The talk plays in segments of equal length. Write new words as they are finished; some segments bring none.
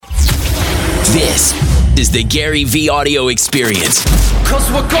This is the Gary V Audio Experience.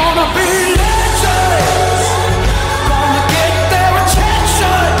 'Cause we're gonna be legends. Gonna get their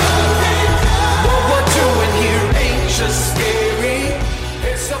attention. What we're doing here ain't just scary.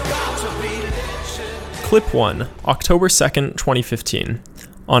 It's about to be legend. Clip 1, October 2nd, 2015,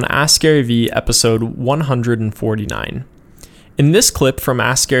 on Ask Gary V episode 149. In this clip from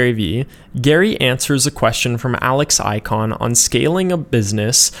Ask Gary V, Gary answers a question from Alex Icon on scaling a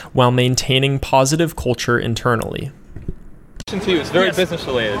business while maintaining positive culture internally. To you, it's very Yes. business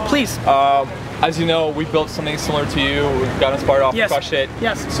related. Please. As you know, we built something similar to you. We got inspired off Yes. Crush It.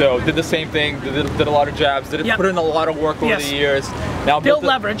 Yes. So did the same thing. Did a lot of jabs. Yep. Put in a lot of work over Yes. the years. Now Build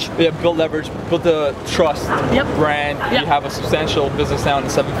leverage. Yeah, build leverage. Build the trust. Yep. Brand. Yep. You have a substantial business now in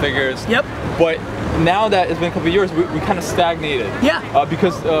 7 figures. Yep. But now that it's been a couple of years, we kind of stagnated. Yeah.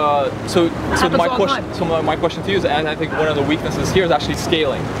 Because so happens my all the question. time. So my question to you is, and I think one of the weaknesses here is actually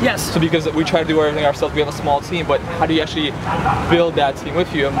scaling. Yes. So because we try to do everything ourselves, we have a small team, but how do you actually build that team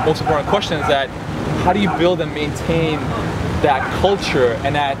with you? And most important question is that how do you build and maintain that culture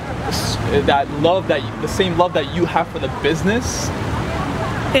and that love, the same love that you have for the business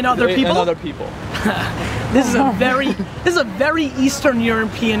In other people? in other people? This is a very Eastern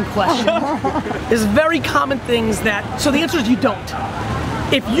European question. There's very common things so the answer is you don't.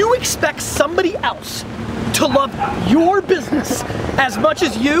 If you expect somebody else to love your business as much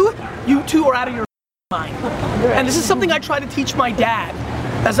as you two are out of your mind. And this is something I try to teach my dad.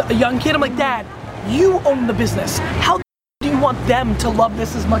 As a young kid, I'm like, Dad, you own the business. How do you want them to love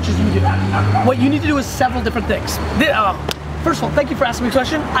this as much as you do? What you need to do is several different things. First of all, thank you for asking me a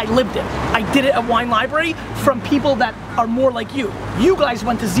question. I lived it. I did it at Wine Library from people that are more like you. You guys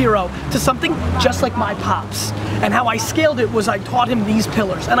went to zero to something just like my pops. And how I scaled it was I taught him these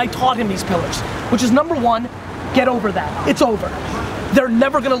pillars, and I taught him these pillars, which is number one, get over that. It's over. They're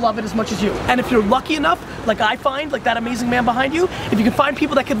never gonna love it as much as you. And if you're lucky enough, like I find, like that amazing man behind you, if you can find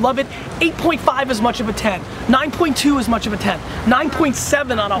people that can love it 8.5 as much of a 10, 9.2 as much of a 10,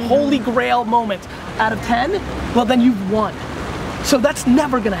 9.7 on a holy grail moment out of 10, well then you've won. So that's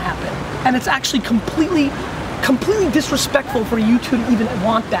never gonna happen. And it's actually completely disrespectful for you to even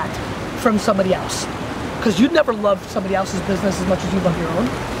want that from somebody else. Because you'd never love somebody else's business as much as you love your own.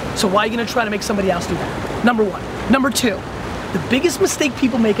 So why are you gonna try to make somebody else do that? Number one. Number two, the biggest mistake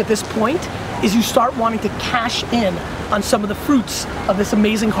people make at this point is you start wanting to cash in on some of the fruits of this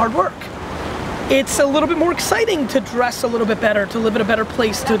amazing hard work. It's a little bit more exciting to dress a little bit better, to live in a better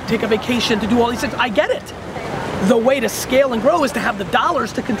place, to take a vacation, to do all these things. I get it. The way to scale and grow is to have the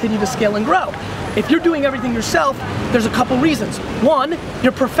dollars to continue to scale and grow. If you're doing everything yourself, there's a couple reasons. One,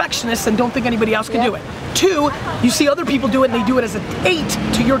 you're perfectionists and don't think anybody else can do it. Two, you see other people do it and they do it as an 8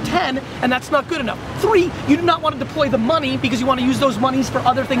 to your 10, and that's not good enough. Three, you do not want to deploy the money because you want to use those monies for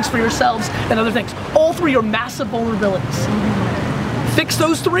other things for yourselves and other things. All three are massive vulnerabilities. Fix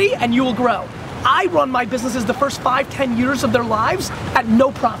those three and you will grow. I run my businesses the first 5-10 years of their lives at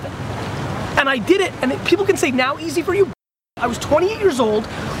no profit. And I did it, and people can say now easy for you. I was 28 years old,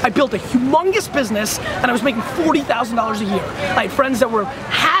 I built a humongous business, and I was making $40,000 a year. I had friends that were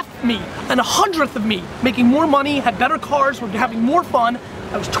half me and 100th of me, making more money, had better cars, were having more fun.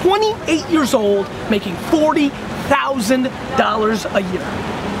 I was 28 years old, making $40,000 a year.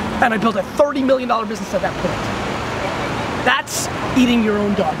 And I built a $30 million business at that point. That's eating your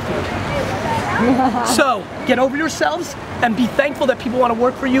own dog food. So, get over yourselves and be thankful that people want to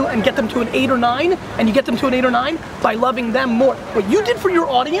work for you and get them to an 8 or 9, and you get them to an 8 or 9 by loving them more. What you did for your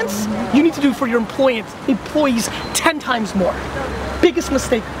audience, you need to do for your employees 10 times more. Biggest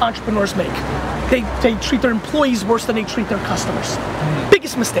mistake entrepreneurs make. They treat their employees worse than they treat their customers.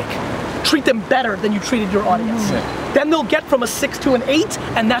 Biggest mistake. Treat them better than you treated your audience. Then they'll get from a 6 to an 8,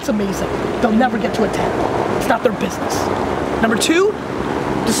 and that's amazing. They'll never get to a 10. It's not their business. Number two,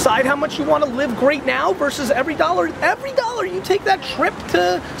 decide how much you want to live great now versus every dollar you take that trip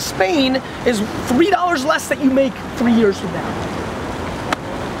to Spain is $3 less that you make 3 years from now.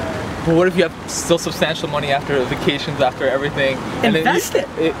 But what if you have still substantial money after vacations, after everything? Invest it.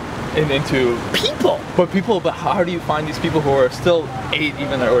 Into people. But how do you find these people who are still 8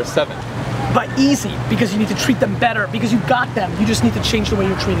 even or 7? But easy, because you need to treat them better, because you got them. You just need to change the way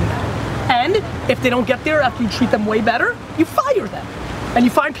you're treating them. And if they don't get there after you treat them way better, you fire them. And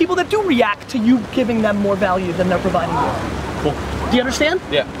you find people that do react to you giving them more value than they're providing you. Cool. Do you understand?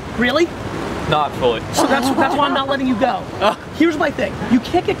 Yeah. Really? Not fully. So that's why I'm not letting you go. Here's my thing. You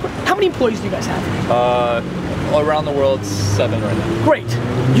can't get. How many employees do you guys have? Around the world, 7 right now. Great.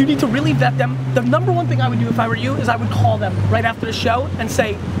 You need to really vet them. The number one thing I would do if I were you is I would call them right after the show and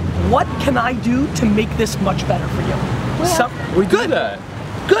say, what can I do to make this much better for you? We do that.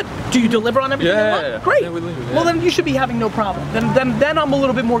 Good. Do you deliver on everything? Yeah. Great. Yeah, we deliver, yeah. Well, then you should be having no problem. Then I'm a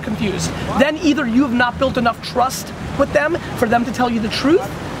little bit more confused. Then either you have not built enough trust with them for them to tell you the truth,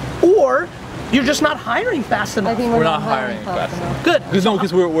 or you're just not hiring fast enough. I think We're not hiring fast enough. Good.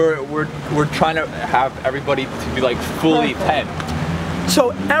 Because we're trying to have everybody to be like fully 10.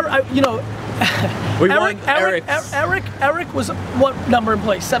 So, We want Eric's. Eric was what number in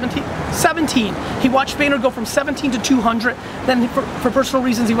place? 17? 17. He watched Vayner go from 17 to 200. Then for personal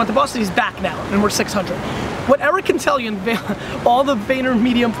reasons, he went to Boston. He's back now, and we're 600. What Eric can tell you, and all the Vayner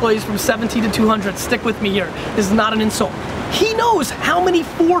media employees from 17 to 200, stick with me here. This is not an insult. He knows how many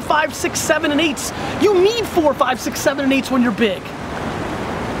 4, 5, 6, 7, and 8s. You need 4, 5, 6, 7, and 8s when you're big.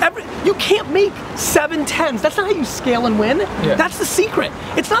 You can't make 7 10s. That's not how you scale and win. Yeah. That's the secret.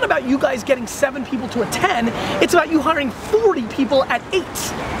 It's not about you guys getting 7 people to a 10. It's about you hiring 40 people at 8.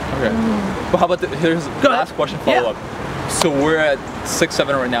 Okay. But how about here's the last question, follow up. So we're at 6,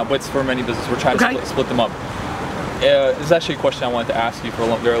 7 right now, but it's for many businesses. We're trying to split them up. This is actually a question I wanted to ask you for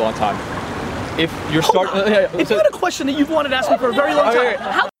a very long time. If you're starting, if you had a question that you've wanted to ask me for a very long time,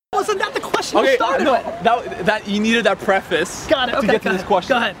 how wasn't that the question you started with? That you needed that preface Got it. to Okay, get to go this ahead.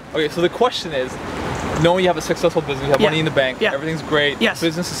 question. Go ahead. Okay, so the question is, knowing you have a successful business, you have money in the bank, everything's great,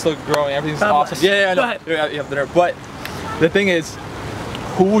 business is still growing, everything's awesome. Bless. Go ahead. You have dinner. But the thing is,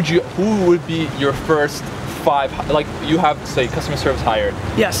 who would be your first 5? Like you have, say, customer service hired.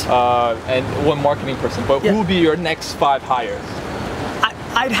 Yes. And one marketing person. But who would be your next 5 hires?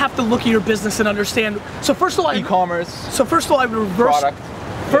 I'd have to look at your business and understand. So first of all, e-commerce. So first of all, I would reverse. Product.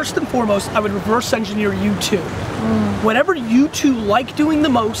 First and foremost, I would reverse engineer you two. Whatever you two like doing the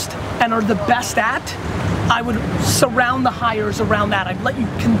most and are the best at, I would surround the hires around that. I'd let you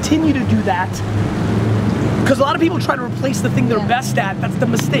continue to do that. Because a lot of people try to replace the thing they're best at. That's the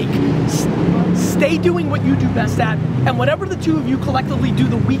mistake. Stay doing what you do best at, and whatever the two of you collectively do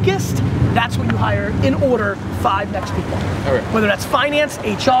the weakest, that's what you hire in order 5 next people. Okay. Whether that's finance,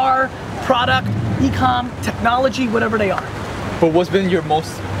 HR, product, e-com, technology, whatever they are. But what's been your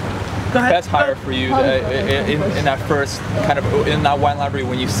most best hire for you in that first kind of in that wine library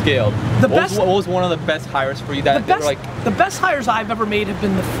when you scaled? What was one of the best hires for you that were like? The best hires I've ever made have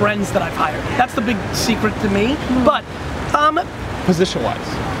been the friends that I've hired. That's the big secret to me. But position-wise,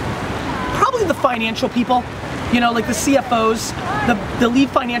 probably the financial people. You know, like the CFOs, the lead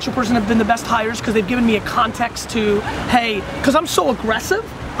financial person have been the best hires because they've given me a context to, hey, because I'm so aggressive,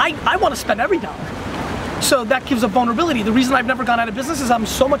 I want to spend every dollar. So that gives a vulnerability. The reason I've never gone out of business is I'm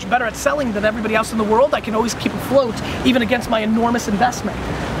so much better at selling than everybody else in the world. I can always keep afloat, even against my enormous investment.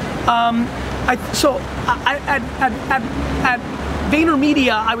 At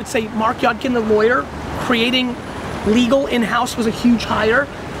VaynerMedia, I would say Mark Yudkin, the lawyer, creating legal in-house was a huge hire.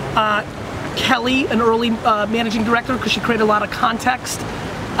 Kelly, an early managing director, because she created a lot of context.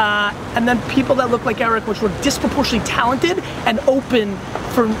 And then people that look like Eric, which were disproportionately talented and open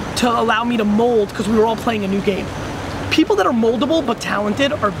to allow me to mold, because we were all playing a new game. People that are moldable but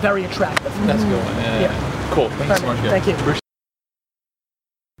talented are very attractive. That's a good one. Yeah. Cool. Thanks so much. Thank you.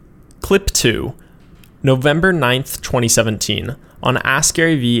 Clip 2, November 9th, 2017, on Ask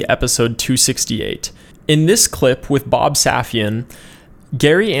Gary V episode 268. In this clip with Bob Safian,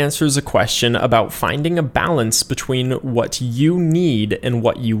 Gary answers a question about finding a balance between what you need and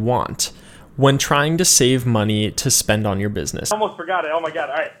what you want when trying to save money to spend on your business. I almost forgot it. Oh my God.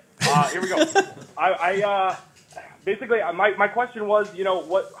 All right. Here we go. Basically, my question was,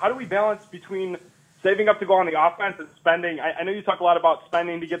 how do we balance between saving up to go on the offense and spending? I know you talk a lot about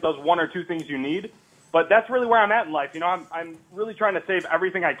spending to get those 1 or 2 things you need, but that's really where I'm at in life. I'm really trying to save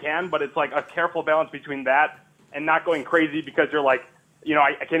everything I can, but it's like a careful balance between that and not going crazy because you're like,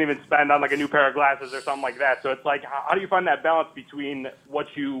 I can't even spend on like a new pair of glasses or something like that. So it's like, how do you find that balance between what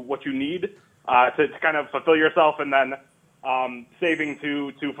you need to kind of fulfill yourself and then saving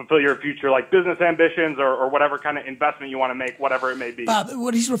to fulfill your future like business ambitions or whatever kind of investment you want to make, whatever it may be? Bob,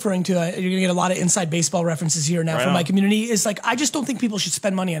 what he's referring to, you're going to get a lot of inside baseball references here now from my community, is like, I just don't think people should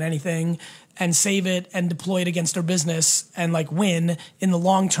spend money on anything and save it and deploy it against their business and like win in the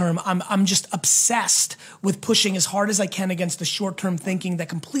long term. I'm just obsessed with pushing as hard as I can against the short-term thinking that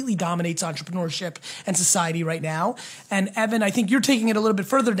completely dominates entrepreneurship and society right now. And Evan, I think you're taking it a little bit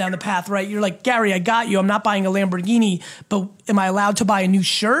further down the path, right? You're like, Gary, I got you. I'm not buying a Lamborghini, but am I allowed to buy a new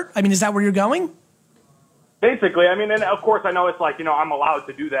shirt? I mean, is that where you're going? Basically, I mean, and of course, I know it's like, I'm allowed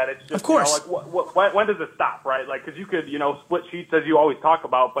to do that. It's just, of course. When does it stop, right? Like, because you could, split sheets as you always talk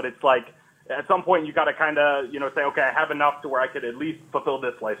about, but it's like, at some point you got to kind of, say, okay, I have enough to where I could at least fulfill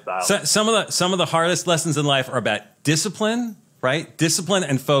this lifestyle. So, some of the hardest lessons in life are about discipline, right? Discipline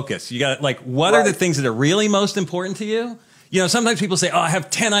and focus. You got like, what are the things that are really most important to you? You know, sometimes people say, oh, I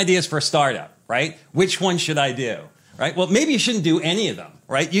have 10 ideas for a startup, right? Which one should I do? Right? Well, maybe you shouldn't do any of them,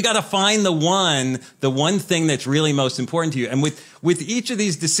 right? You got to find the one thing that's really most important to you. And with each of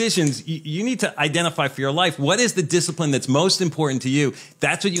these decisions, you need to identify for your life, what is the discipline that's most important to you?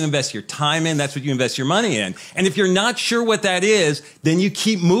 That's what you invest your time in. That's what you invest your money in. And if you're not sure what that is, then you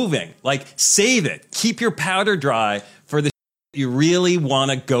keep moving. Like, save it. Keep your powder dry for the you really want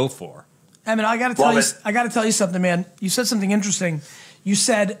to go for. I mean, I got to tell you something, man. You said something interesting. You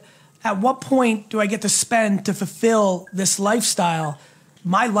said, at what point do I get to spend to fulfill this lifestyle?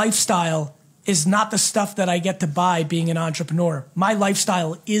 My lifestyle is not the stuff that I get to buy being an entrepreneur. My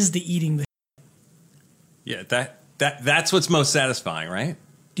lifestyle is the eating the Yeah, that's what's most satisfying, right?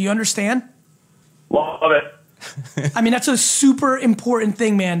 Do you understand? Love it. I mean, that's a super important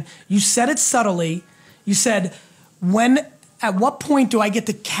thing, man. You said it subtly. You said, at what point do I get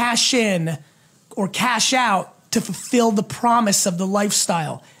to cash in or cash out to fulfill the promise of the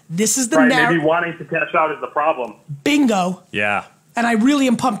lifestyle? This is the maybe wanting to cash out is the problem. Bingo. Yeah. And I really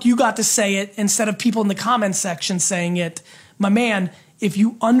am pumped you got to say it instead of people in the comment section saying it. My man, if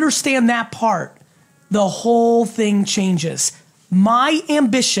you understand that part, the whole thing changes. My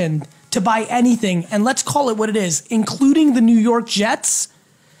ambition to buy anything, and let's call it what it is, including the New York Jets,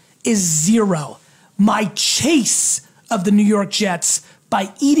 is zero. My chase of the New York Jets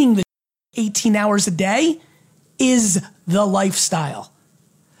by eating the 18 hours a day is the lifestyle.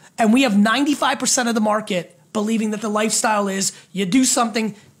 And we have 95% of the market believing that the lifestyle is you do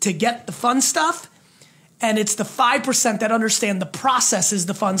something to get the fun stuff, and it's the 5% that understand the process is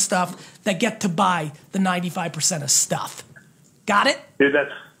the fun stuff that get to buy the 95% of stuff. Got it? Dude,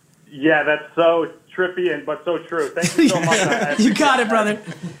 that's so trippy but so true. Thank you so much. You got it, brother.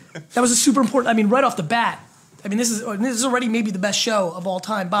 That was a super important, I mean, right off the bat. I mean, this is already maybe the best show of all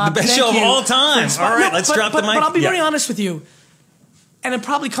time, Bob. The best show of all time. All right, let's drop the mic. But I'll be very honest with you. And it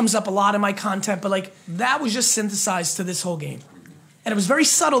probably comes up a lot in my content, but like that was just synthesized to this whole game. And it was very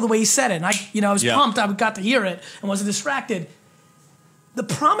subtle the way he said it. And I was pumped. I got to hear it and wasn't distracted. The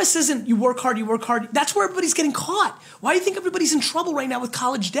promise isn't you work hard, you work hard. That's where everybody's getting caught. Why do you think everybody's in trouble right now with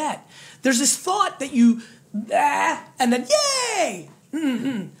college debt? There's this thought that you, and then yay.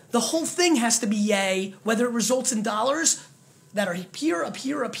 The whole thing has to be yay, whether it results in dollars that are up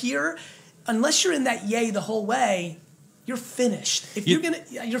here. Unless you're in that yay the whole way, you're finished. If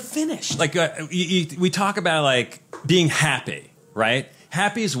you're finished. Like we talk about like being happy, right?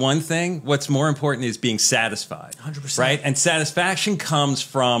 Happy is one thing. What's more important is being satisfied. 100%. Right? And satisfaction comes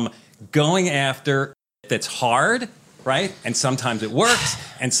from going after that's hard, right? And sometimes it works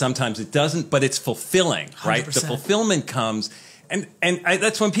and sometimes it doesn't, but it's fulfilling, right? 100%. The fulfillment comes. And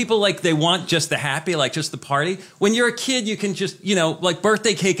that's when people like they want just the happy, like just the party. When you're a kid, you can just, like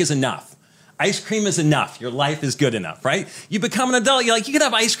birthday cake is enough. Ice cream is enough. Your life is good enough, right? You become an adult, you're like, you can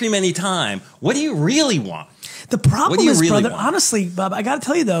have ice cream anytime. What do you really want? The problem is, really brother, honestly, Bob, I got to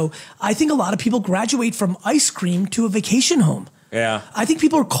tell you though, I think a lot of people graduate from ice cream to a vacation home. Yeah. I think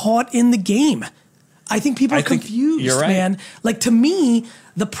people are caught in the game. I think people are confused, you're right. Man. Like to me,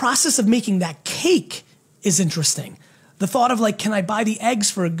 the process of making that cake is interesting. The thought of like, can I buy the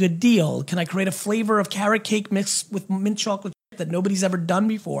eggs for a good deal? Can I create a flavor of carrot cake mixed with mint chocolate that nobody's ever done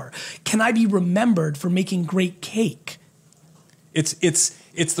before? Can I be remembered for making great cake?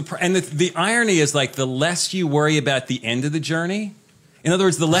 The irony is like the less you worry about the end of the journey, in other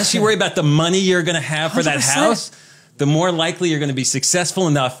words, the less you worry about the money you're going to have for that 100%. house, the more likely you're going to be successful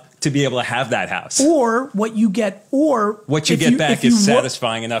enough to be able to have that house. Or what you get, or what you get back is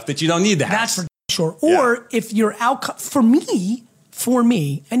satisfying enough that you don't need the house. That's for sure. Or if your outcome, for me,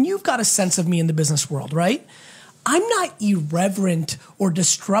 and you've got a sense of me in the business world, right? I'm not irreverent or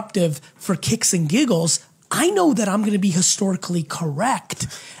disruptive for kicks and giggles. I know that I'm going to be historically correct,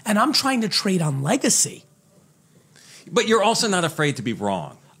 and I'm trying to trade on legacy. But you're also not afraid to be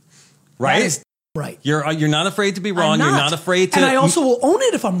wrong, right? That is right. You're not afraid to be wrong. You're not afraid to. And I also will own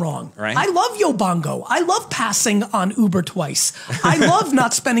it if I'm wrong. Right. I love Yo Bongo. I love passing on Uber twice. I love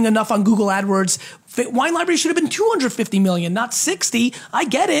not spending enough on Google AdWords. Wine Library should have been 250 million, not 60. I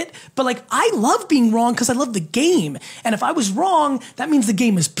get it. But like, I love being wrong because I love the game. And if I was wrong, that means the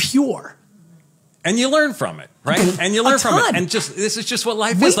game is pure. And you learn from it, right? And you learn from it. And this is just what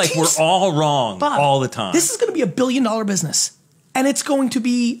life is like. We're all wrong Bob, all the time. This is going to be $1 billion business. And it's going to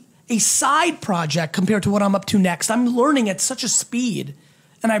be a side project compared to what I'm up to next. I'm learning at such a speed.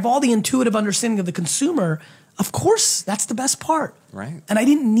 And I have all the intuitive understanding of the consumer. Of course, that's the best part. Right. And I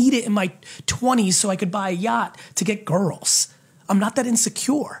didn't need it in my 20s so I could buy a yacht to get girls. I'm not that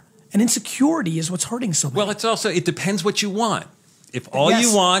insecure. And insecurity is what's hurting so much. Well, it depends what you want. If all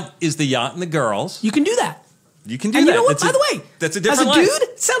you want is the yacht and the girls, you can do that. You can do And that. you know what? That's By the way, that's a different as a life. dude,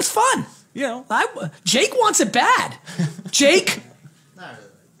 it sounds fun. You know, Jake wants it bad. Jake. Not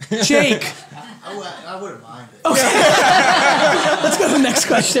really. Jake. I wouldn't mind it. Let's go to the next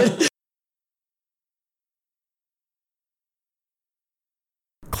question.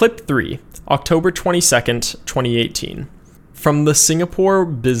 Clip 3, October 22nd, 2018. From the Singapore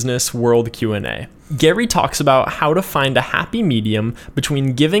Business World Q&A. Gary talks about how to find a happy medium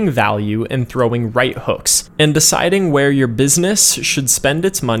between giving value and throwing right hooks, and deciding where your business should spend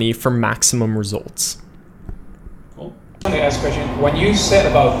its money for maximum results. I want to ask a question. When you said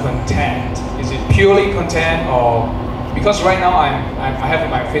about content, is it purely content or because right now I have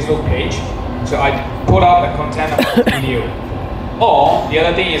my Facebook page, so I put up the content about the video. Or the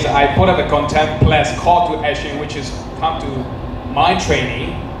other thing is I put up the content plus call to action, which is come to my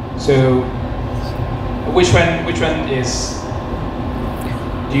training. So which one is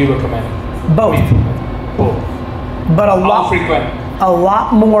do you recommend? Both. Both. But How frequent? a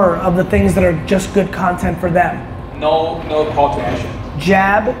lot more of the things that are just good content for them. No call to action.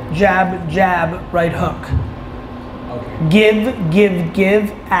 Jab, jab, jab, right hook. Okay. Give,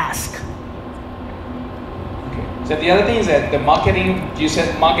 ask. Okay. So the other thing is that the marketing, you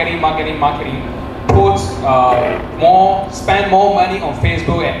said marketing. Puts spend more money on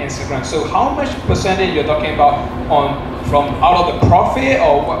Facebook and Instagram. So how much percentage you're talking about from out of the profit,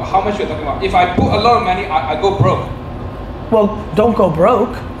 or how much you're talking about? If I put a lot of money, I go broke. Well, don't go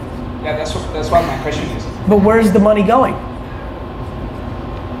broke. Yeah, that's what my question is. But where's the money going?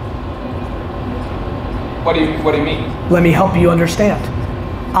 What do you mean? Let me help you understand.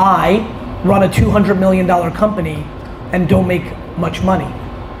 I run a $200 million company and don't make much money.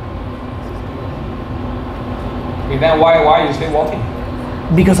 Okay, then why are you still walking?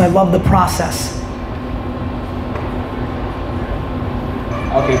 Because I love the process.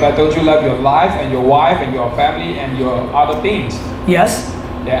 Okay, but don't you love your life and your wife and your family and your other things? Yes,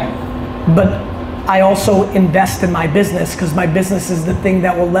 Yeah. but I also invest in my business because my business is the thing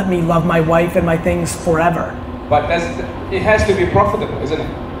that will let me love my wife and my things forever. But it has to be profitable, isn't it?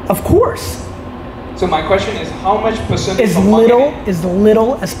 Of course, So my question is, how much percentage as of little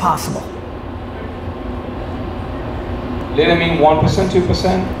marketing? as possible. Little mean 1%,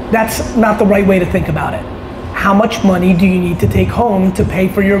 2%? That's not the right way to think about it. How much money do you need to take home to pay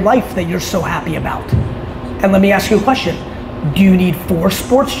for your life that you're so happy about? And let me ask you a question. Do you need 4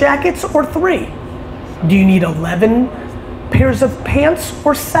 sports jackets or 3? Do you need 11 pairs of pants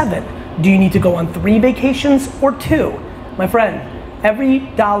or 7? Do you need to go on 3 vacations or 2? My friend, every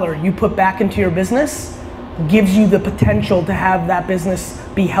dollar you put back into your business gives you the potential to have that business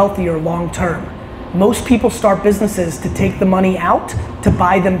be healthier long term. Most people start businesses to take the money out to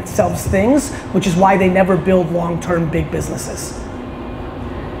buy themselves things, which is why they never build long-term big businesses.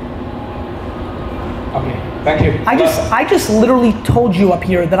 Okay, thank you. I just literally told you up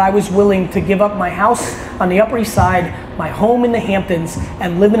here that I was willing to give up my house on the Upper East Side, my home in the Hamptons,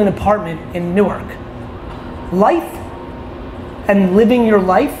 and live in an apartment in Newark. Life and living your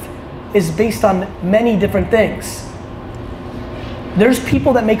life is based on many different things. There's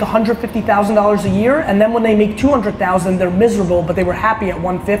people that make $150,000 a year, and then when they make $200,000, they're miserable, but they were happy at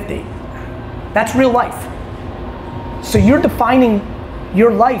 $150,000. That's real life. So you're defining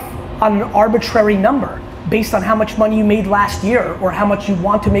your life on an arbitrary number based on how much money you made last year or how much you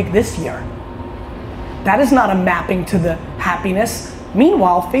want to make this year. That is not a mapping to the happiness.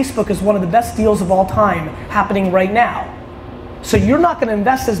 Meanwhile, Facebook is one of the best deals of all time happening right now. So you're not going to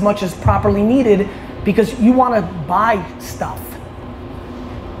invest as much as properly needed because you want to buy stuff.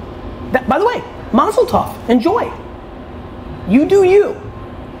 By the way, Mazel Tov, enjoy. You do you.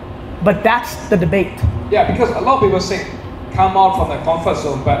 But that's the debate. Yeah, because a lot of people say, come out from the comfort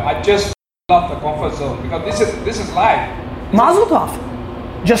zone, but I just love the comfort zone because this is life. Mazel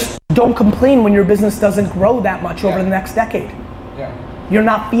Tov. Just don't complain when your business doesn't grow that much over the next decade. Yeah. You're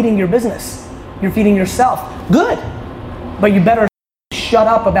not feeding your business. You're feeding yourself. Good. But you better shut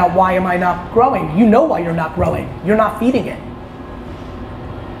up about why am I not growing. You know why you're not growing. You're not feeding it.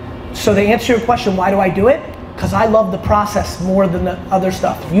 So to answer your question, why do I do it? Because I love the process more than the other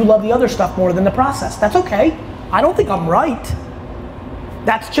stuff. You love the other stuff more than the process. That's okay. I don't think I'm right.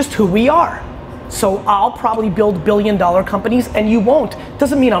 That's just who we are. So I'll probably build billion-dollar companies and you won't.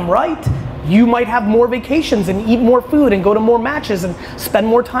 Doesn't mean I'm right. You might have more vacations and eat more food and go to more matches and spend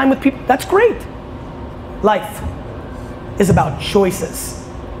more time with people. That's great. Life is about choices,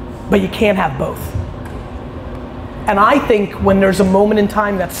 but you can't have both. And I think when there's a moment in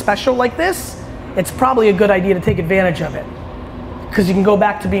time that's special like this, it's probably a good idea to take advantage of it. Because you can go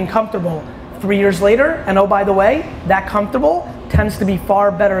back to being comfortable 3 years later, and oh, by the way, that comfortable tends to be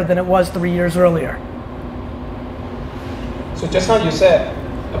far better than it was 3 years earlier. So just now you said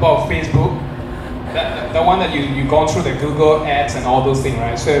about Facebook, the one that you gone through the Google ads and all those things,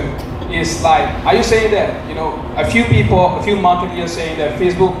 right? So it's like, are you saying that, you know, a few marketers saying that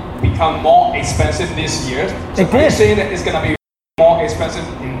Facebook become more expensive this year? So are you saying that it's gonna be more expensive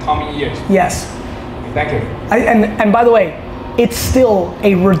in coming years? Yes. Thank you. And by the way, it's still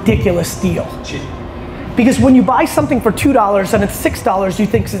a ridiculous deal. Cheap. Because when you buy something for $2 and it's $6,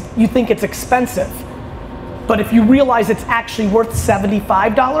 you think it's expensive. But if you realize it's actually worth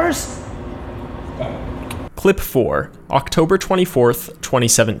 $75. Clip 4, October 24th,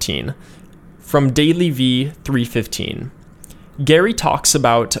 2017. From DailyV 315. Gary talks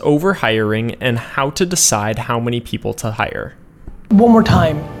about overhiring and how to decide how many people to hire. One more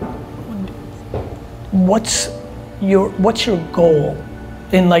time. What's your goal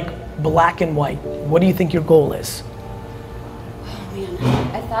in like black and white? What do you think your goal is? Oh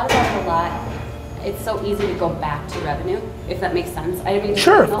man, I thought about it a lot. It's so easy to go back to revenue, if that makes sense. I mean,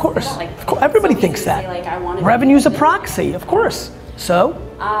 sure, of course. Everybody thinks that. Say, like, revenue's a proxy, of course. So?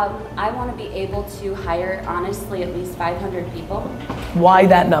 I want to be able to hire, honestly, at least 500 people. Why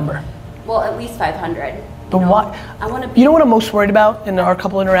that number? Well, at least 500. But why? I want to be. You know what I'm most worried about in our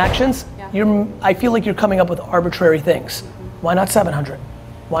couple interactions? Yeah. I feel like you're coming up with arbitrary things. Why not 700?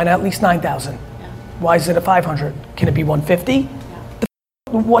 Why not at least 9,000? Yeah. Why is it at 500? Can it be 150? Yeah.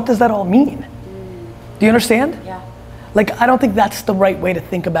 What does that all mean? Do you understand? Yeah. Like, I don't think that's the right way to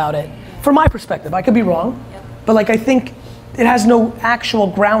think about it. From my perspective, I could be wrong, but like I think it has no actual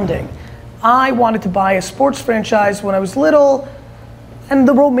grounding. I wanted to buy a sports franchise when I was little, and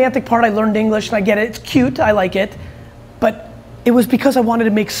the romantic part, I learned English and I get it, it's cute, I like it, but it was because I wanted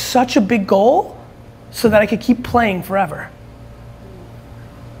to make such a big goal so that I could keep playing forever.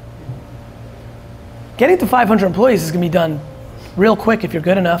 Getting to 500 employees is gonna be done real quick if you're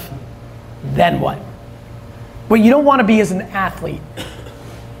good enough. Then what? What you don't want to be is an athlete.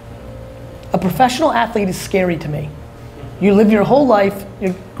 A professional athlete is scary to me. You live your whole life,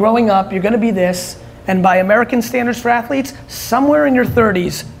 you're growing up, you're gonna be this, and by American standards for athletes, somewhere in your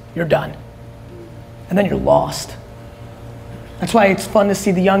 30s, you're done. And then you're lost. That's why it's fun to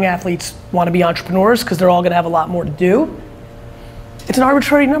see the young athletes want to be entrepreneurs, because they're all gonna have a lot more to do. It's an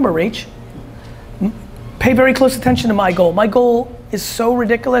arbitrary number, Rach. Pay very close attention to my goal. My goal is so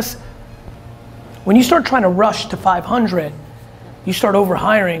ridiculous. When you start trying to rush to 500, you start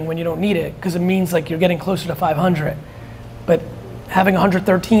overhiring when you don't need it, because it means like you're getting closer to 500. But having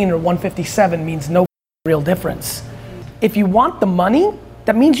 113 or 157 means no real difference. If you want the money,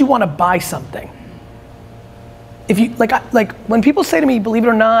 that means you want to buy something. If you like when people say to me, believe it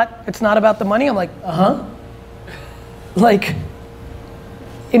or not, it's not about the money, I'm like, Like,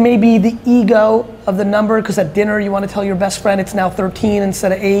 it may be the ego of the number, because at dinner you want to tell your best friend it's now 13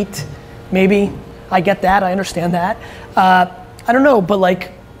 instead of 8, maybe. I get that, I understand that. I don't know, but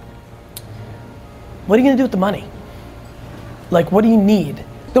like, what are you gonna do with the money? Like, what do you need?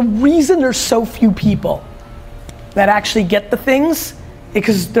 The reason there's so few people that actually get the things is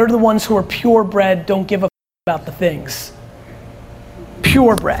because they're the ones who are purebred, don't give a about the things.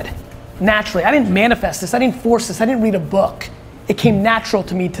 Purebred, naturally. I didn't manifest this, I didn't force this, I didn't read a book. It came natural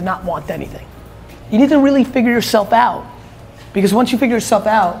to me to not want anything. You need to really figure yourself out, because once you figure yourself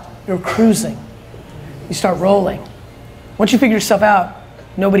out, you're cruising. You start rolling. Once you figure yourself out,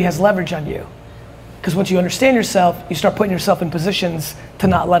 nobody has leverage on you. Because once you understand yourself, you start putting yourself in positions to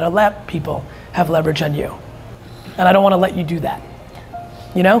not let people have leverage on you. And I don't want to let you do that.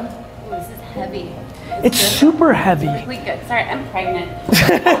 You know? Ooh, this is heavy. It's super heavy. Really good. Sorry, I'm pregnant.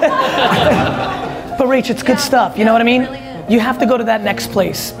 But Rach, it's good stuff, you know what I mean? You have to go to that next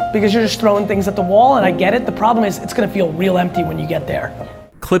place, because you're just throwing things at the wall, and I get it. The problem is it's gonna feel real empty when you get there.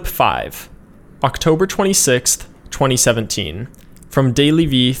 Clip 5, October 26th, 2017, from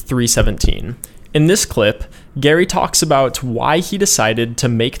DailyV 317. In this clip, Gary talks about why he decided to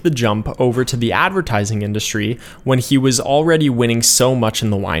make the jump over to the advertising industry when he was already winning so much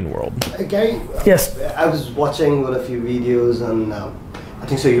in the wine world. Gary, yes. I was watching one of your videos, and I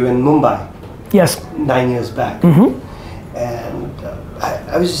think so you were in Mumbai. Yes. 9 years back. And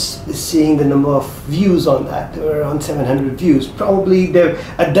I was just seeing the number of views on that. There were around 700 views. Probably there,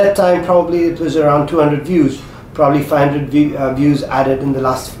 at that time, probably it was around 200 views. Probably 500 views added in the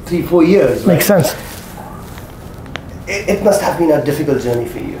last 3-4 years. Right? Makes sense. It must have been a difficult journey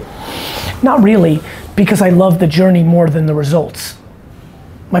for you. Not really, because I love the journey more than the results.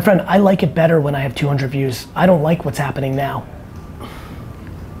 My friend, I like it better when I have 200 views. I don't like what's happening now.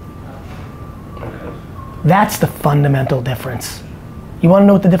 That's the fundamental difference. You wanna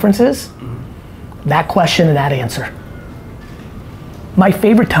know what the difference is? That question and that answer. My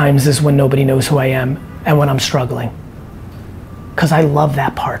favorite times is when nobody knows who I am and when I'm struggling. because I love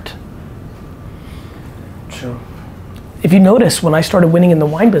that part. True. If you notice, when I started winning in the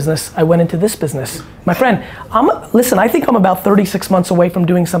wine business, I went into this business. My friend, listen, I think I'm about 36 months away from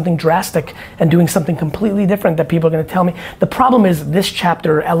doing something drastic and doing something completely different that people are gonna tell me. The problem is this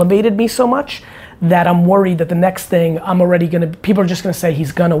chapter elevated me so much that I'm worried that the next thing people are just gonna say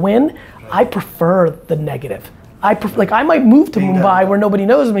he's gonna win. I prefer the negative. I might move to Mumbai where nobody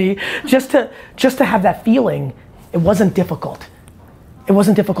knows me just to have that feeling. It wasn't difficult. It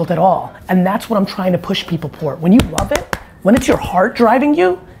wasn't difficult at all. And that's what I'm trying to push people for. When you love it, when it's your heart driving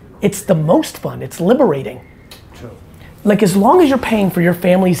you, it's the most fun, it's liberating. True. Like as long as you're paying for your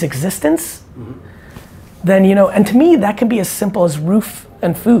family's existence, then and to me that can be as simple as roof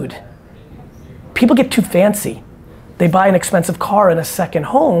and food. People get too fancy. They buy an expensive car and a second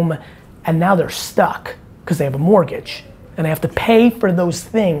home, and now they're stuck because they have a mortgage and they have to pay for those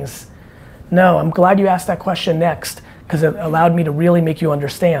things. No, I'm glad you asked that question next, because it allowed me to really make you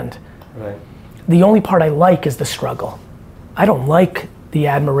understand. Right. The only part I like is the struggle. I don't like the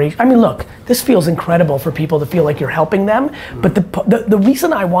admiration. I mean, look, this feels incredible for people to feel like you're helping them, but the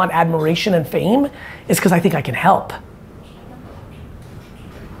reason I want admiration and fame is because I think I can help.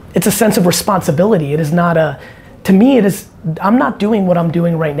 It's a sense of responsibility. It is not to me it is, I'm not doing what I'm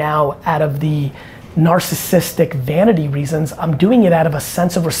doing right now out of the narcissistic vanity reasons. I'm doing it out of a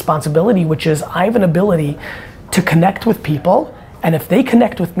sense of responsibility, which is I have an ability to connect with people, and if they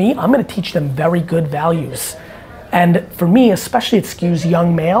connect with me, I'm gonna teach them very good values. And for me, especially, it skews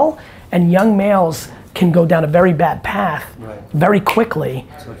young male, and young males can go down a very bad path very quickly.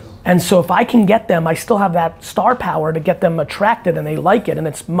 And so if I can get them, I still have that star power to get them attracted and they like it and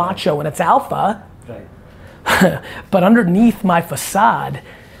it's macho and it's alpha. But underneath my facade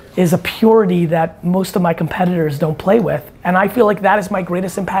is a purity that most of my competitors don't play with. And I feel like that is my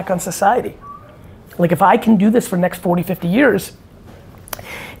greatest impact on society. Like if I can do this for the next 40, 50 years,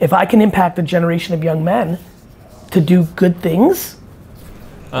 if I can impact a generation of young men to do good things,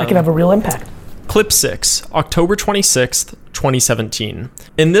 I can have a real impact. Clip 6, October 26th, 2017.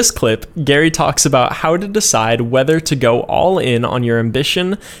 In this clip, Gary talks about how to decide whether to go all in on your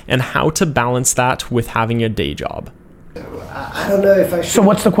ambition and how to balance that with having a day job. I don't know if I should. So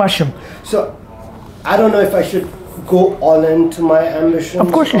what's the question? So, I don't know if I should go all into my ambitions.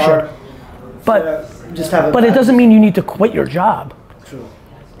 Of course you should. But just have a But it doesn't mean you need to quit your job. True.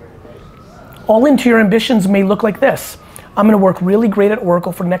 All into your ambitions may look like this. I'm gonna work really great at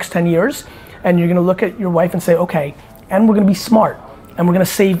Oracle for the next 10 years, and you're gonna look at your wife and say, okay, and we're gonna be smart, and we're gonna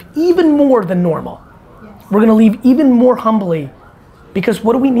save even more than normal. We're gonna leave even more humbly, because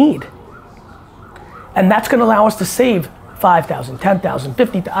what do we need? And that's gonna allow us to save 5,000, 10,000,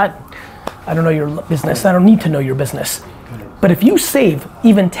 50,000. I don't know your business, I don't need to know your business. But if you save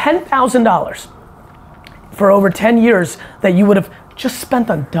even $10,000 for over 10 years that you would have just spent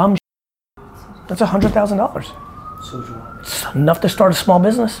on dumb shit, that's $100,000. So true. It's enough to start a small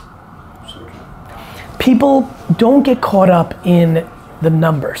business. People don't get caught up in the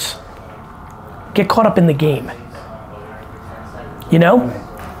numbers. Get caught up in the game. You know?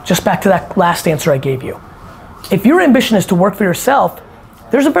 Just back to that last answer I gave you. If your ambition is to work for yourself,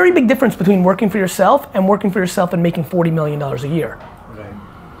 there's a very big difference between working for yourself and working for yourself and making $40 million a year. Right.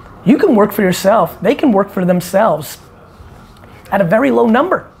 You can work for yourself, they can work for themselves at a very low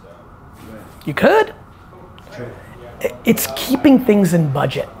number. Right. You could. True. It's keeping things in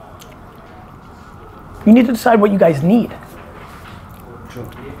budget. You need to decide what you guys need. True.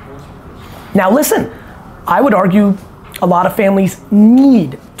 Now listen, I would argue a lot of families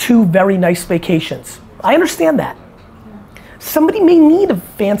need 2 very nice vacations. I understand that. Somebody may need a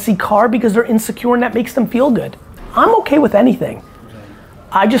fancy car because they're insecure and that makes them feel good. I'm okay with anything.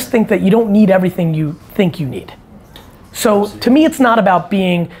 I just think that you don't need everything you think you need. So to me, it's not about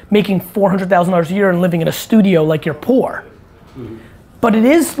making $400,000 a year and living in a studio like you're poor. But it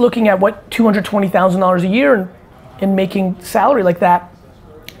is looking at what $220,000 a year and making salary like that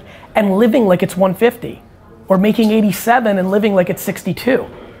and living like it's 150, or making 87 and living like it's 62.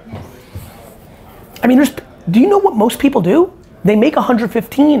 I mean, do you know what most people do? They make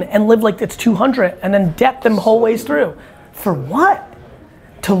 115 and live like it's 200 and then debt them whole ways through. For what?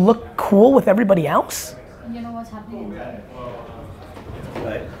 To look cool with everybody else? You know what's happening?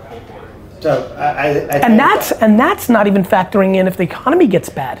 Right. So And that's not even factoring in if the economy gets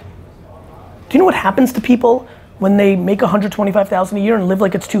bad. Do you know what happens to people when they make $125,000 a year and live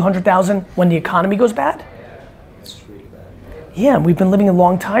like it's $200,000 when the economy goes bad? It's really bad. Yeah, we've been living a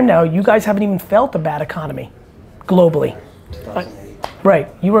long time now. You guys haven't even felt a bad economy globally. Right,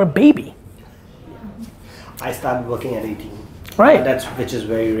 you were a baby. I started working at 18. Right. Which is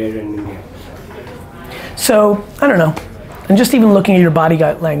very rare in India. So, I don't know. And just even looking at your body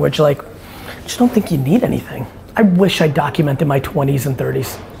language, like, I just don't think you need anything. I wish I documented my 20s and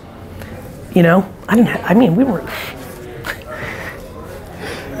 30s. You know, we were.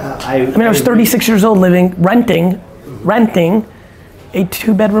 I was 36 years old, renting a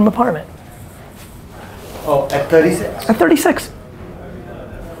 2-bedroom apartment. Oh, at 36? At 36.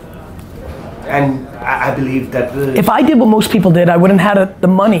 And I believe that if I did what most people did, I wouldn't have had the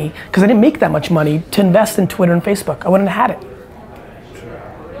money, because I didn't make that much money to invest in Twitter and Facebook. I wouldn't have had it.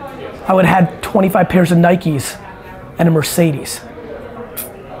 I would have had 25 pairs of Nikes and a Mercedes.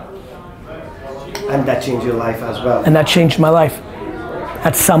 And that changed your life as well. And that changed my life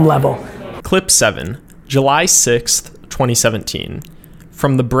at some level. Clip 7, July 6th, 2017,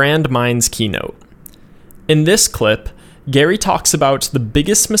 from the Brand Minds keynote. In this clip, Gary talks about the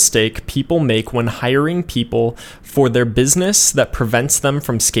biggest mistake people make when hiring people for their business that prevents them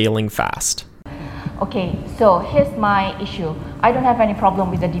from scaling fast. Okay, so here's my issue. I don't have any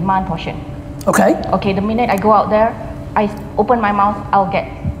problem with the demand portion. Okay. Okay, the minute I go out there, I open my mouth, I'll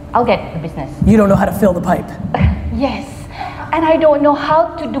get the business. You don't know how to fill the pipe. Yes, and I don't know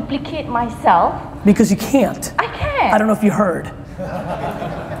how to duplicate myself. Because you can't. I can't. I don't know if you heard.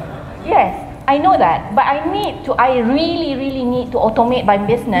 Yes, I know that, but I really need to automate my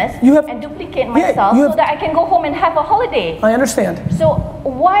business and duplicate myself so that I can go home and have a holiday. I understand. So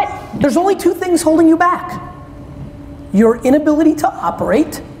what? There's only 2 things holding you back. Your inability to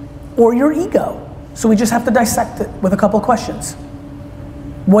operate or your ego. So we just have to dissect it with a couple of questions.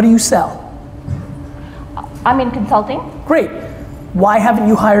 What do you sell? I'm in consulting. Great. Why haven't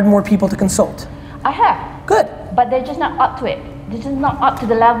you hired more people to consult? I have. Good. But they're just not up to it. They're just not up to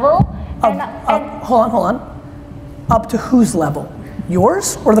the level. Hold on. Up to whose level?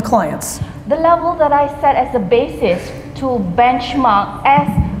 Yours or the client's? The level that I set as the basis to benchmark as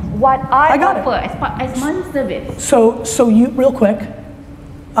what I offer as my service. So you, real quick,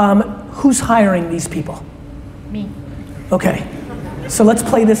 who's hiring these people? Me. Okay. So let's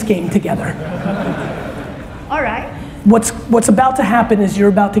play this game together. All right. What's about to happen is you're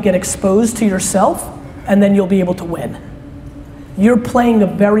about to get exposed to yourself, and then you'll be able to win. You're playing a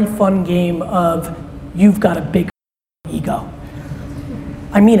very fun game of you've got a big ego.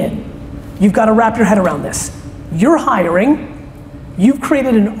 I mean it. You've got to wrap your head around this. You're hiring, you've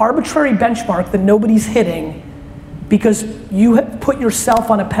created an arbitrary benchmark that nobody's hitting because you have put yourself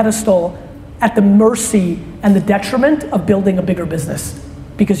on a pedestal at the mercy and the detriment of building a bigger business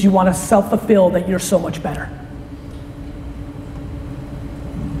because you want to self-fulfill that you're so much better.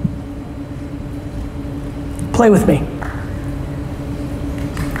 Play with me.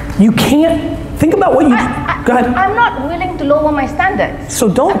 You can't, think about what you, go ahead. I'm not willing to lower my standards. So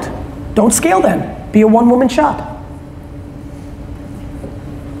don't scale then. Be a one-woman shop.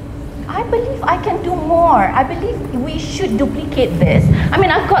 I believe I can do more. I believe we should duplicate this. I mean,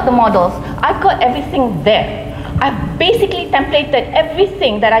 I've got the models. I've got everything there. I've basically templated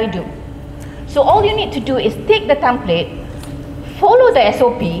everything that I do. So all you need to do is take the template, follow the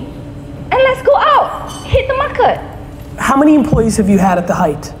SOP, and let's go out. Hit the market. How many employees have you had at the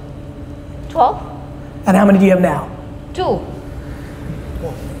height? 12. And how many do you have now? 2.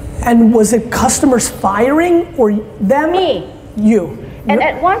 And was it customers firing or them? Me. You. And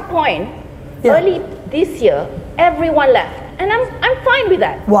at one point, early this year, everyone left. And I'm fine with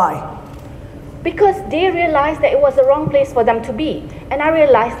that. Why? Because they realized that it was the wrong place for them to be. And I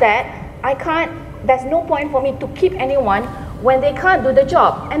realized that there's no point for me to keep anyone when they can't do the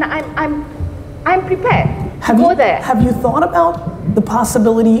job. And I'm prepared to go there. Have you thought about the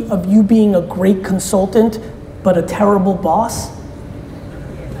possibility of you being a great consultant, but a terrible boss?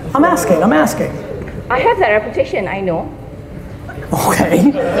 I'm asking. I have that reputation, I know.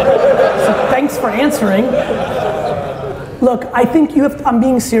 Okay, so thanks for answering. Look, I think I'm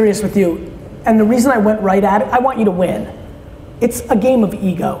being serious with you. And the reason I went right at it, I want you to win. It's a game of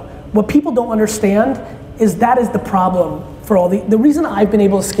ego. What people don't understand is that is the problem for all the reason I've been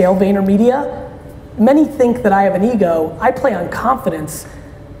able to scale VaynerMedia. Many think that I have an ego. I play on confidence,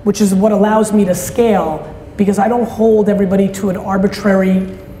 which is what allows me to scale because I don't hold everybody to an arbitrary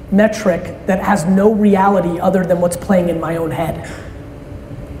metric that has no reality other than what's playing in my own head.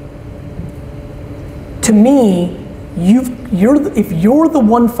 To me, if you're the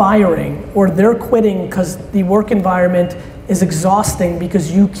one firing or they're quitting because the work environment is exhausting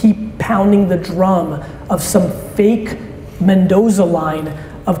because you keep pounding the drum of some fake Mendoza line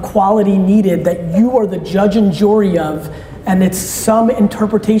of quality needed that you are the judge and jury of, and it's some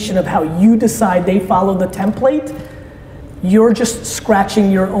interpretation of how you decide they follow the template, you're just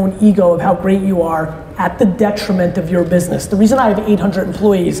scratching your own ego of how great you are at the detriment of your business. The reason I have 800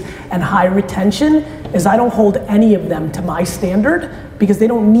 employees and high retention is I don't hold any of them to my standard because they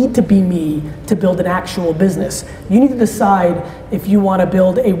don't need to be me to build an actual business. You need to decide if you want to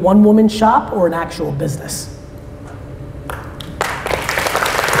build a one-woman shop or an actual business.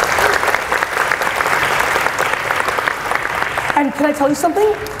 And can I tell you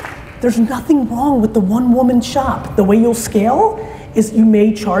something? There's nothing wrong with the one-woman shop. The way you'll scale is you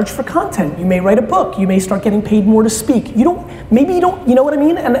may charge for content. You may write a book. You may start getting paid more to speak. You know what I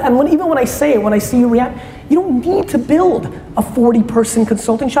mean? And even when I say it, when I see you react, you don't need to build a 40-person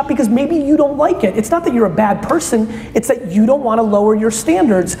consulting shop because maybe you don't like it. It's not that you're a bad person, it's that you don't want to lower your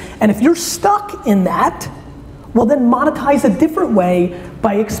standards. And if you're stuck in that, well then monetize a different way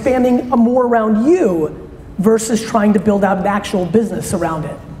by expanding more around you versus trying to build out an actual business around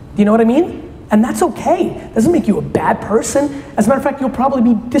it. Do you know what I mean? And that's okay. Doesn't make you a bad person. As a matter of fact, you'll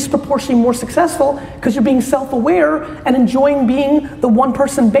probably be disproportionately more successful because you're being self-aware and enjoying being the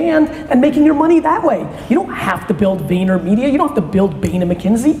one-person band and making your money that way. You don't have to build VaynerMedia. You don't have to build Bain &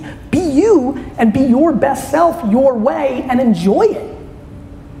 McKinsey. Be you and be your best self your way and enjoy it.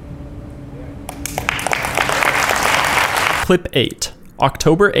 Clip 8,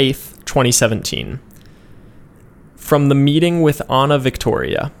 October 8th, 2017. From the meeting with Anna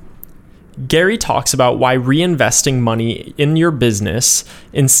Victoria. Gary talks about why reinvesting money in your business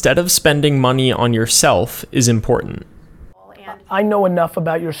instead of spending money on yourself is important. I know enough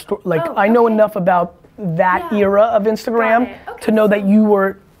about your story, I know enough about that era of Instagram to know that you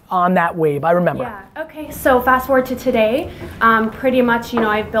were on that wave. I remember. Yeah, okay, so fast forward to today. Pretty much,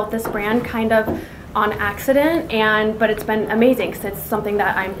 I've built this brand kind of on accident, but it's been amazing because it's something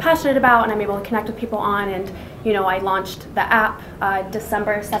that I'm passionate about and I'm able to connect with people on, and I launched the app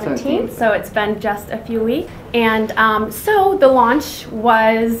December 17th, so it's been just a few weeks. And so the launch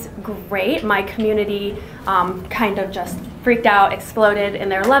was great. My community kind of just freaked out, exploded, and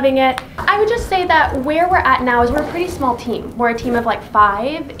they're loving it. I would just say that where we're at now is we're a pretty small team. We're a team of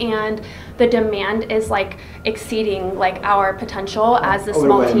 5, and the demand is exceeding our potential as a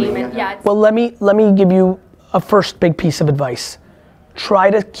small team. And Well, let me give you a first big piece of advice. Try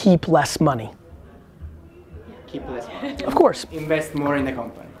to keep less money. Keep less money. Of course. Invest more in the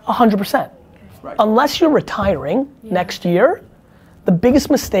company. 100%. Right. Unless you're retiring next year, the biggest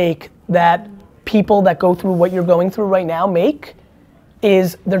mistake that people that go through what you're going through right now make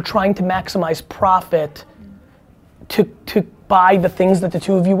is they're trying to maximize profit to buy the things that the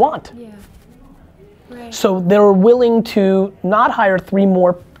two of you want. Yeah. Right. So they're willing to not hire 3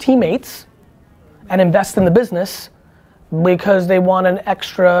 more teammates and invest in the business because they want an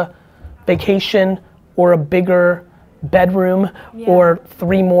extra vacation or a bigger bedroom or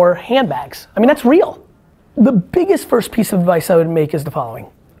 3 more handbags. I mean, that's real. The biggest first piece of advice I would make is the following.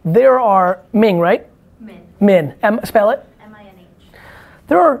 There are, Ming, right? Min. Spell it? M-I-N-H.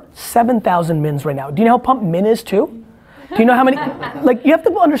 There are 7,000 Mins right now. Do you know how pumped Min is too? Do you know how many, you have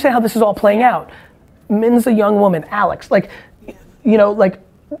to understand how this is all playing out. Min's a young woman, Alex,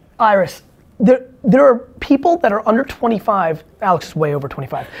 Iris. There are people that are under 25, Alex is way over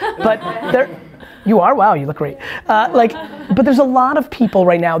 25, but you are? Wow, you look great. But there's a lot of people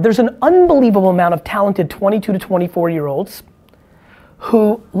right now, there's an unbelievable amount of talented 22 to 24-year-olds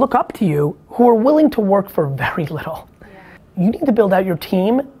who look up to you, who are willing to work for very little. Yeah. You need to build out your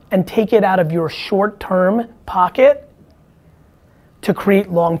team and take it out of your short-term pocket to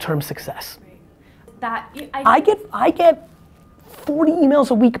create long-term success. I get 40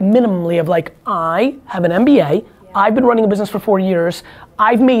 emails a week minimally of I have an MBA, I've been running a business for 4 years,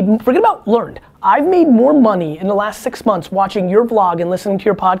 forget about learned, I've made more money in the last 6 months watching your vlog and listening to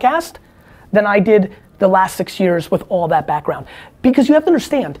your podcast than I did the last 6 years with all that background. Because you have to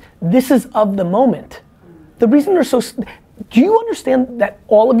understand, this is of the moment. The reason they're so, do you understand that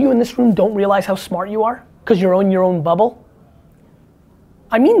all of you in this room don't realize how smart you are? Because you're in your own bubble?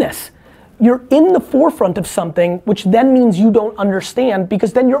 I mean this. You're in the forefront of something, which then means you don't understand,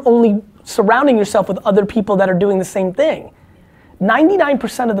 because then you're only surrounding yourself with other people that are doing the same thing.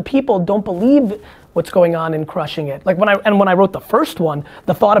 99% of the people don't believe what's going on in crushing it. When I wrote the first one,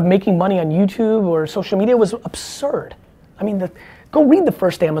 the thought of making money on YouTube or social media was absurd. I mean, go read the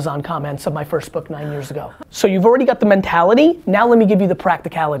first Amazon comments of my first book 9 years ago. So you've already got the mentality, now let me give you the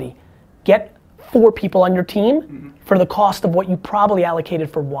practicality. Get 4 people on your team for the cost of what you probably allocated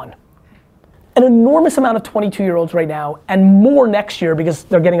for 1. An enormous amount of 22-year-olds right now, and more next year because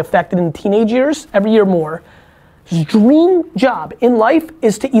they're getting affected in teenage years, every year more. His dream job in life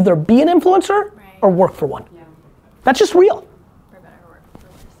is to either be an influencer or work for one. Yeah. That's just real.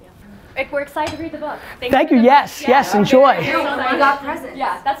 Vic, we're excited to read the book. Thank you. Yes, yes, enjoy. You got presents.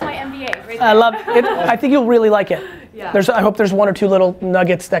 Yeah, that's my MBA. Right I love it. I think you'll really like it. Yeah. I hope there's one or two little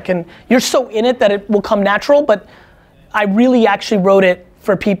nuggets that can. You're so in it that it will come natural. But I really actually wrote it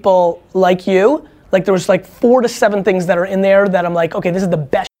for people like you. Like there was like 4 to 7 things that are in there that I'm like, okay, this is the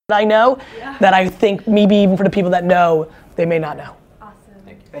best I know. Yeah. That I think maybe even for the people that know, they may not know. Awesome.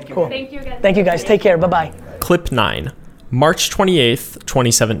 Thank you. Cool. Thank you again. Thank you guys. Take care. Bye bye. Clip 9, March 28th,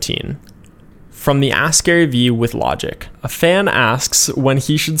 2017. From the Ask Gary Vee with Logic. A fan asks when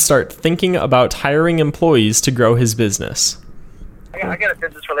he should start thinking about hiring employees to grow his business. I got a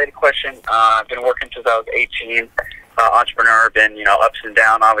business-related question. I've been working since I was 18. Entrepreneur, been, ups and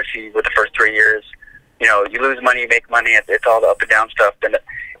down, obviously, with the first 3 years. You lose money, you make money. It's all the up and down stuff. And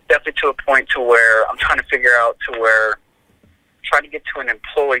definitely to a point to where I'm trying to figure out trying to get to an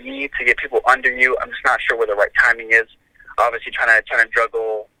employee, to get people under you. I'm just not sure where the right timing is. Obviously trying to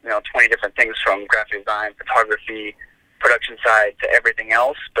juggle 20 different things from graphic design, photography, production side to everything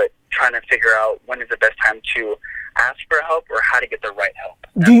else, but trying to figure out when is the best time to ask for help or how to get the right help.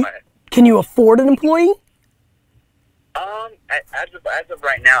 Can you afford an employee? As of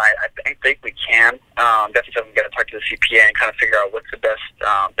right now, I think we can. Definitely something we got to talk to the CPA and kind of figure out what's the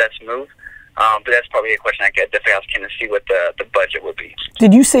best move. But that's probably a question I could definitely ask him to see what the budget would be.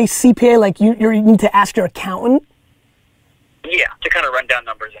 Did you say CPA like you need to ask your accountant? Yeah, to kind of run down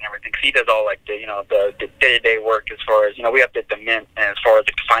numbers and everything. Cause he does all like the day-to-day work as far as, we update the mint and as far as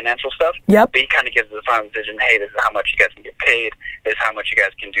the financial stuff. Yep. But he kind of gives the final decision, hey, this is how much you guys can get paid, this is how much you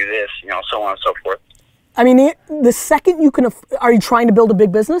guys can do this, so on and so forth. I mean, the second you can, are you trying to build a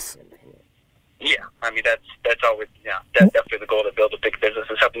big business? Yeah, I mean, that's always, that's definitely the goal, to build a big business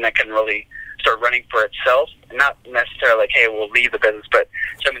and something that can really start running for itself. And not necessarily like, hey, we'll leave the business, but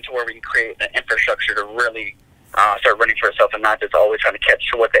something to where we can create the infrastructure to really start running for itself and not just always trying to catch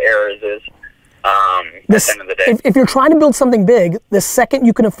what the errors is at the end of the day. If you're trying to build something big, the second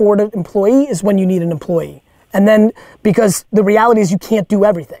you can afford an employee is when you need an employee. And then, because the reality is you can't do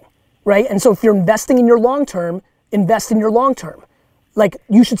everything, right? And so if you're investing in your long term, invest in your long term. Like,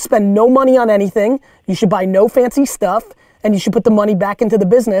 you should spend no money on anything, you should buy no fancy stuff, and you should put the money back into the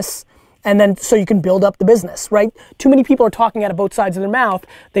business, and then so you can build up the business, right? Too many people are talking out of both sides of their mouth.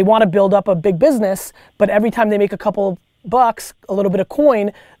 They want to build up a big business, but every time they make a couple bucks, a little bit of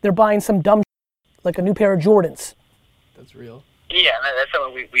coin, they're buying some dumb like a new pair of Jordans. That's real. Yeah, and that's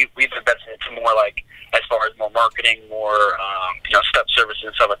something we've invested into more, like, as far as more marketing, more step services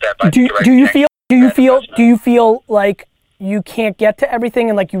and stuff like that. But Do you feel like you can't get to everything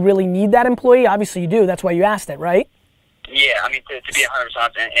and like you really need that employee? Obviously you do. That's why you asked it, right? Yeah, I mean, to be 100%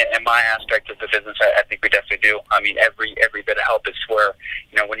 honest, in my aspect of the business, I think we definitely do. I mean, every bit of help is where,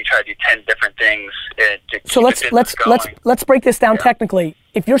 when you try to do 10 different things So let's break this down technically.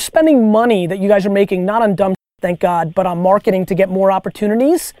 If you're spending money that you guys are making, not on dumb, thank God, but on marketing to get more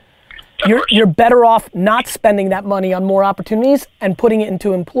opportunities, you're better off not spending that money on more opportunities and putting it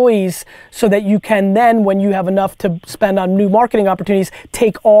into employees so that you can then, when you have enough to spend on new marketing opportunities,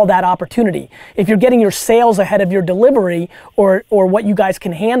 take all that opportunity. If you're getting your sales ahead of your delivery or what you guys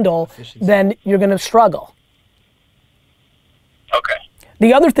can handle, then you're gonna struggle. Okay.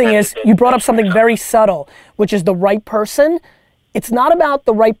 The other thing is, you brought up something very subtle, which is the right person. It's not about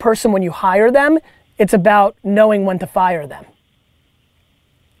the right person when you hire them, it's about knowing when to fire them.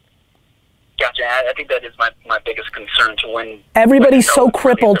 Gotcha. I think that is my biggest concern to when everybody's so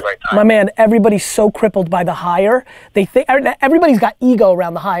crippled, my man, everybody's so crippled by the hire. They think everybody's got ego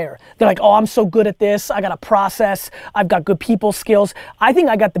around the hire. They're like, oh, I'm so good at this. I got a process. I've got good people skills. I think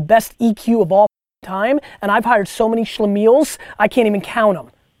I got the best EQ of all time, and I've hired so many schlemiels, I can't even count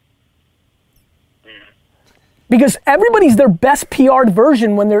them. Because everybody's their best PR'd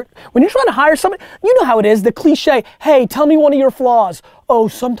version when you're trying to hire somebody. You know how it is, the cliche, hey, tell me one of your flaws. Oh,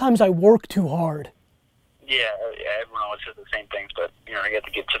 sometimes I work too hard. Yeah, everyone always says the same things, but you have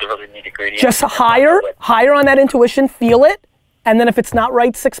to get to the really nitty-gritty. Just hire on that intuition, feel it, and then if it's not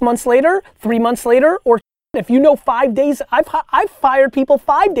right 6 months later, 3 months later, or if 5 days, I've fired people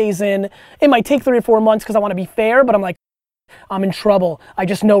 5 days in. It might take 3 or 4 months because I want to be fair, but I'm like, I'm in trouble. I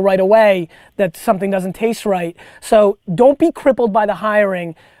just know right away that something doesn't taste right. So don't be crippled by the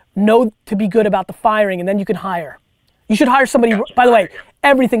hiring. Know to be good about the firing, and then you can hire. You should hire somebody. Gotcha. By the way,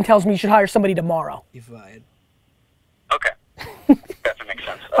 everything tells me you should hire somebody tomorrow. You're fired. Okay. That makes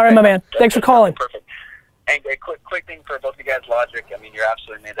sense. Okay. All right, my man. Thanks for calling. Perfect. And a quick thing for both of you guys, Logic. I mean, you're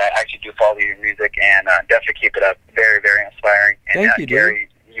absolutely amazing. I actually do follow your music, and definitely keep it up. Very, very inspiring. And Thank you, Gary,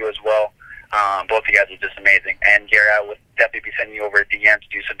 you as well. Both of you guys are just amazing. And Gary, I would definitely be sending you over a DM to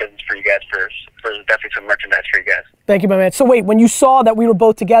do some business for you guys, for definitely some merchandise for you guys. Thank you, my man. So wait, when you saw that we were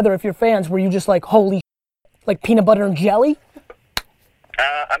both together, if you're fans, were you just like, holy shit, like peanut butter and jelly?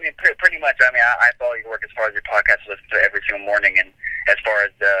 I mean, pretty much. I mean, I follow your work as far as your podcast, listen to it every single morning, and as far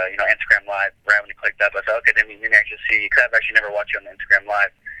as Instagram Live, right when you clicked up, I thought, okay, then you can actually see, because I've actually never watched you on the Instagram Live.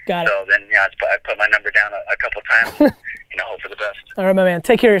 Got it. So then, I put my number down a couple times, hope for the best. All right, my man.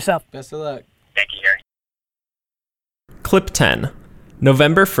 Take care of yourself. Best of luck. Thank you, Gary. Clip 10,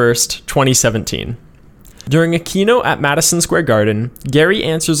 November 1st, 2017. During a keynote at Madison Square Garden, Gary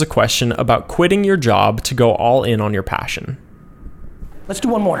answers a question about quitting your job to go all in on your passion. Let's do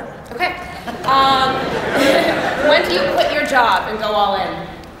one more. Okay. When do you quit your job and go all in?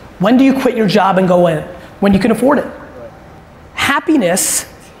 When do you quit your job and go in? When you can afford it. Happiness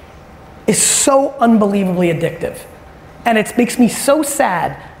is so unbelievably addictive. And it makes me so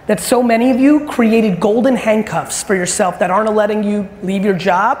sad that so many of you created golden handcuffs for yourself that aren't letting you leave your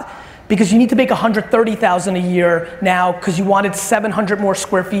job because you need to make $130,000 a year now because you wanted 700 more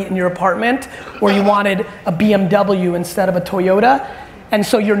square feet in your apartment, or you wanted a BMW instead of a Toyota. And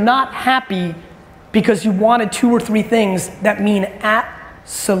so you're not happy because you wanted 2 or 3 things that mean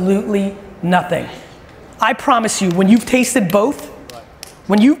absolutely nothing. I promise you, when you've tasted both,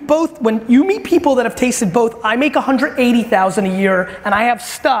 when you meet people that have tasted both, I make $180,000 a year and I have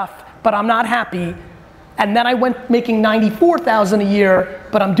stuff, but I'm not happy. And then I went making $94,000 a year,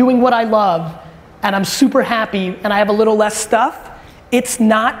 but I'm doing what I love and I'm super happy and I have a little less stuff. It's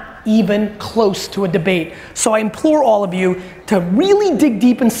not even close to a debate. So I implore all of you to really dig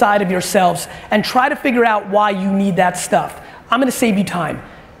deep inside of yourselves and try to figure out why you need that stuff. I'm gonna save you time.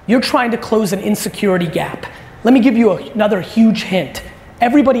 You're trying to close an insecurity gap. Let me give you another huge hint.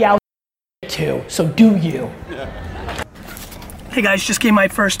 Everybody out there too, so do you. Yeah. Hey guys, just gave my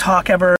first talk ever.